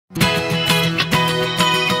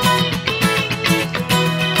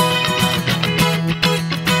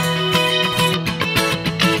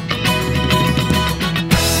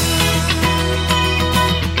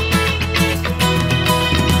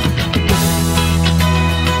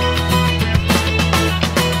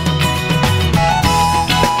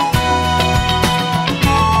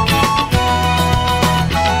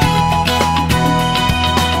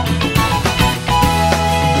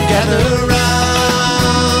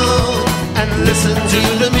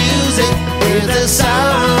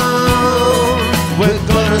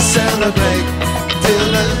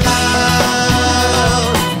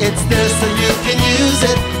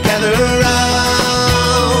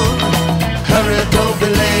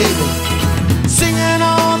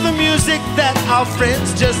our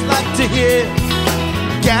friends just like to hear,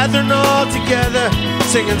 gathering all together,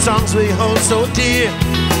 singing songs we hold so dear.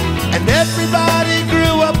 And everybody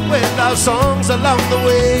grew up with our songs along the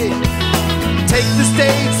way. Take the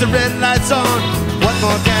stage, the red lights on, what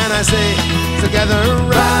more can I say? Together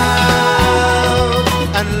around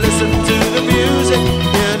and listen to the music,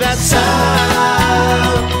 hear that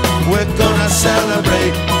sound. We're gonna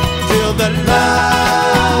celebrate, feel the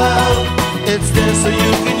love. It's there so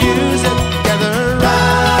you can use it. Gather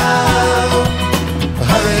around,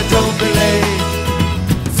 hurry, don't be late.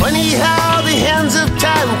 Funny how the hands of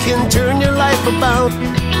time can turn your life about.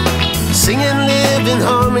 Sing and live in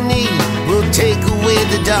harmony will take away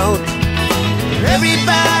the doubt.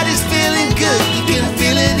 Everybody's feeling good, you can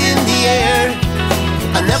feel it in the air.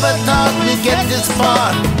 I never thought we'd get this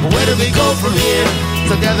far, where do we go from here?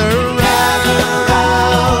 Together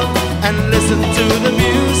around and listen to the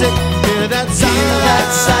music, hear that sound. Hear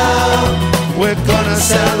that sound. We're gonna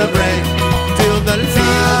celebrate,